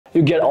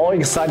You get all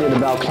excited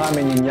about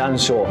climbing in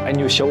Yangshuo and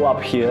you show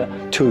up here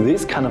to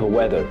this kind of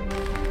weather.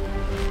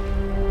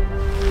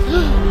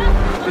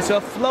 It's a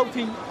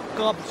floating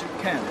garbage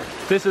can.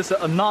 This is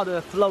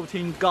another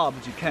floating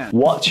garbage can.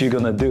 What you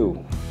gonna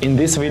do? In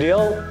this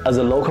video, as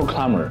a local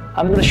climber,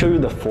 I'm gonna show you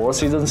the 4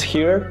 seasons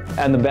here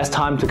and the best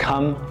time to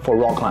come for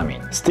rock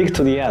climbing. Stick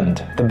to the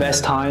end. The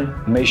best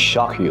time may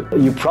shock you.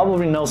 You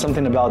probably know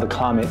something about the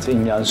climate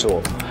in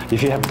Yangshuo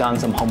if you have done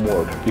some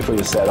homework before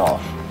you set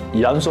off.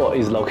 Yangshuo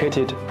is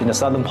located in the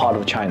southern part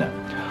of China,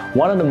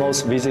 one of the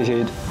most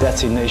visited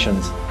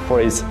destinations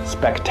for its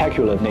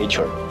spectacular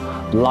nature,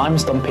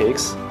 limestone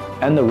peaks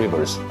and the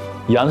rivers.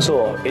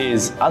 Yangshuo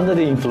is under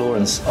the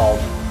influence of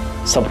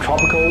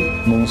subtropical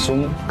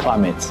monsoon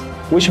climate,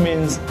 which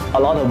means a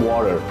lot of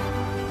water.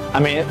 I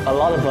mean, a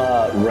lot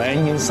of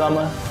rain in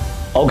summer.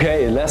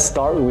 Okay, let's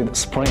start with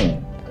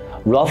spring,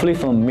 roughly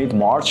from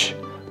mid-March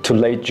to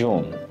late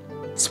June.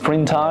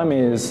 Springtime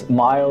is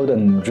mild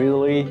and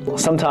drizzly.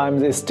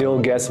 Sometimes it still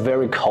gets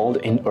very cold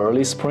in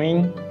early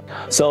spring.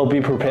 So be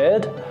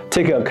prepared.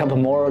 Take a couple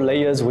more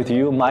layers with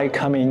you might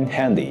come in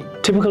handy.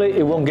 Typically,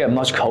 it won't get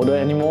much colder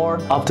anymore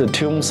after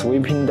tomb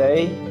sweeping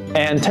day.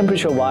 And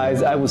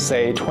temperature-wise, I would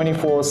say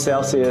 24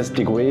 Celsius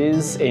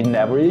degrees in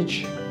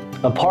average.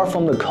 Apart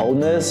from the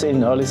coldness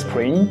in early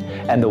spring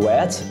and the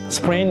wet,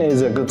 spring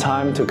is a good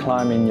time to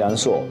climb in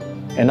Yangshuo.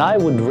 And I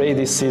would rate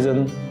this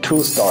season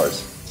 2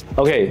 stars.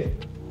 Okay,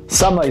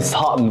 summer is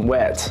hot and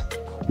wet,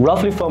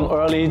 roughly from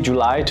early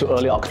July to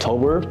early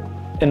October.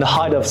 In the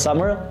height of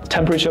summer,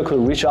 temperature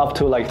could reach up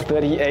to like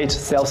 38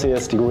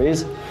 Celsius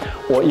degrees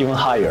or even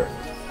higher.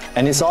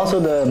 And it's also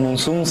the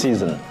monsoon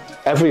season.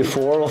 Every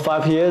 4 or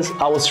 5 years,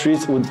 our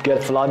streets would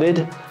get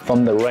flooded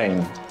from the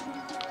rain.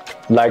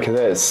 Like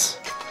this.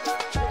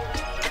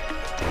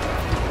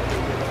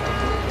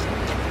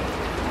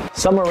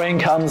 Summer rain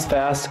comes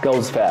fast,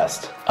 goes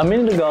fast. A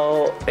minute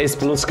ago, it's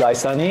blue sky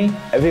sunny,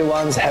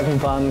 everyone's having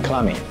fun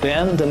climbing.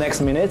 Then the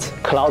next minute,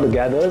 cloud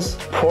gathers,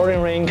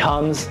 pouring rain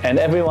comes, and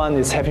everyone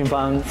is having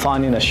fun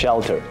finding a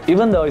shelter.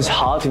 Even though it's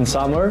hot in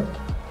summer,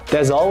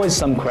 there's always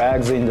some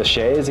crags in the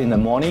shades in the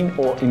morning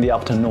or in the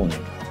afternoon.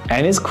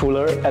 And it's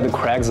cooler at the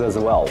crags as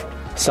well.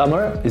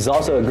 Summer is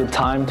also a good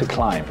time to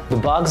climb. The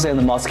bugs and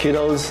the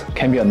mosquitoes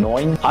can be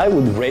annoying. I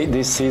would rate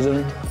this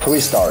season 3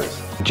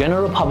 stars.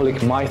 General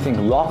public might think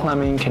rock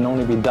climbing can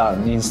only be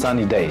done in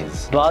sunny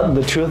days. But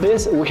the truth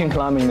is, we can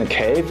climb in a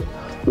cave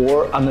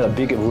or under a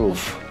big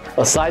roof.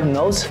 A side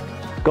note,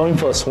 going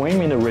for a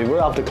swim in the river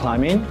after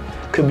climbing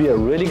could be a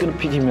really good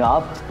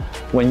pick-me-up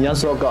when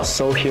Yangshuo got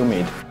so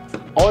humid.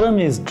 Autumn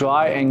is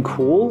dry and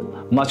cool,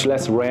 much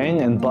less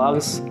rain and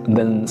bugs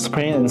than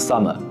spring and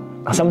summer.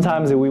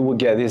 Sometimes we would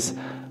get these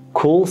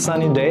cool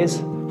sunny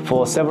days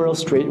for several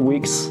straight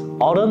weeks.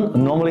 Autumn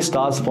normally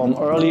starts from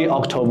early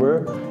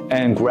October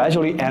and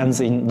gradually ends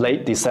in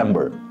late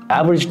December.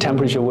 Average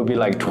temperature will be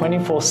like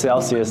 24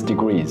 Celsius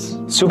degrees.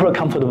 Super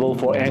comfortable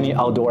for any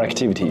outdoor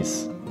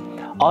activities.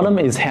 Autumn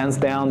is hands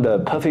down the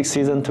perfect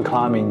season to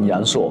climb in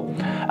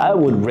Yangshuo. I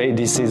would rate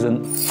this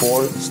season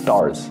 4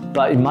 stars,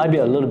 but it might be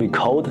a little bit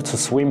cold to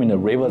swim in the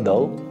river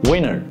though.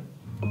 Winter.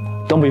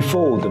 Don't be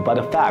fooled by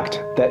the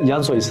fact that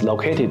Yangshuo is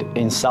located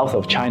in south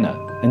of China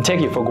and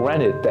take it for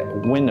granted that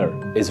winter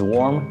is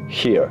warm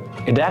here.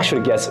 It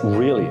actually gets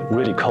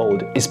really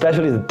cold,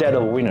 especially the dead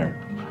of winter,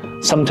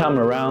 sometime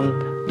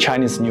around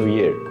Chinese New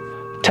Year.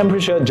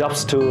 Temperature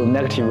drops to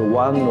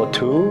 -1 or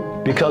 2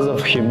 because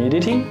of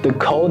humidity. The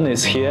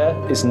coldness here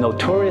is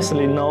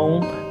notoriously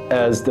known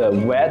as the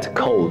wet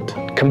cold.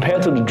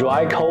 Compared to the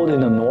dry cold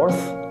in the north,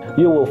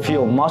 you will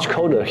feel much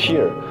colder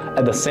here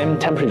at the same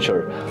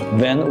temperature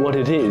than what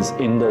it is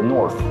in the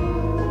north.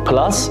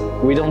 Plus,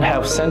 we don't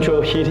have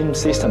central heating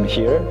system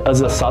here.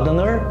 As a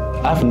southerner,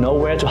 I have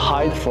nowhere to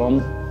hide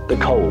from the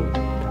cold.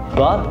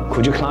 But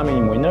could you climb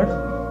in winter?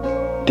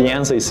 The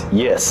answer is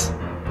yes.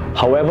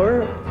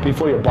 However,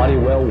 before your body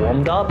well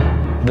warmed up,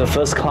 the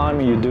first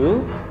climb you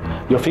do,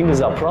 your fingers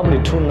are probably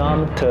too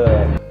numb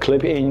to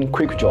clip in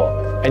quick draw.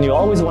 And you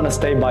always want to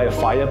stay by a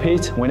fire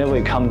pit whenever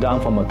you come down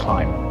from a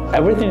climb.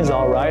 Everything is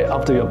alright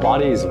after your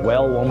body is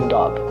well warmed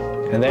up.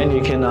 And then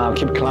you can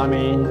keep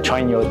climbing,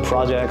 trying your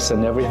projects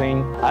and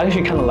everything. I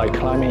actually kind of like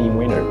climbing in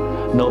winter.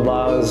 No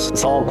bugs,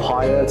 it's all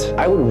quiet.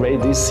 I would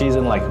rate this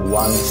season like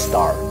 1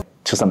 star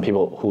to some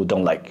people who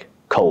don't like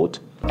cold.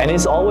 And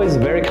it's always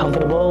very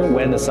comfortable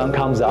when the sun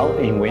comes out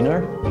in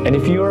winter. And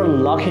if you're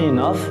lucky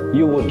enough,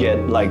 you will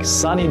get like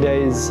sunny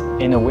days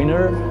in the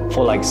winter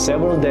for like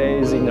several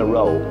days in a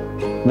row.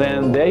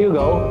 Then there you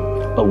go,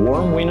 a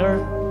warm winter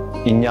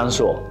in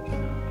Yangshuo.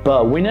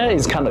 But winter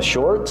is kind of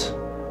short.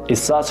 It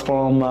starts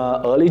from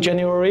early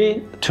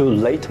January to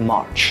late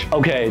March.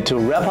 Okay, to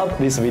wrap up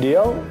this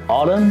video,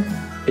 autumn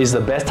is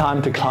the best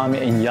time to climb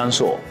in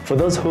Yangshuo. For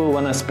those who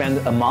want to spend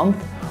a month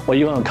or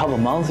even a couple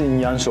months in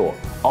Yangshuo,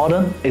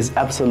 autumn is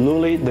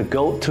absolutely the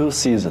go-to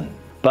season.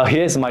 But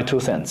here's my 2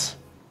 cents.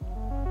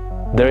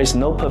 There is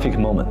no perfect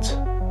moment.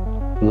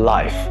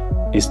 Life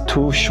is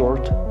too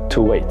short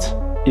to wait.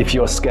 If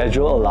your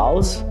schedule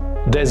allows,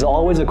 there's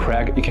always a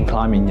crag you can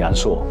climb in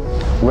Yangshuo.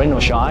 Rain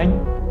or shine,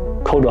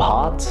 cold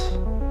heart,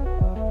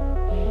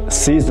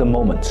 seize the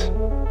moment.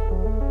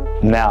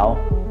 Now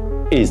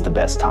is the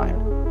best time.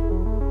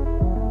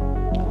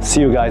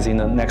 See you guys in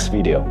the next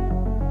video.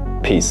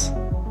 Peace.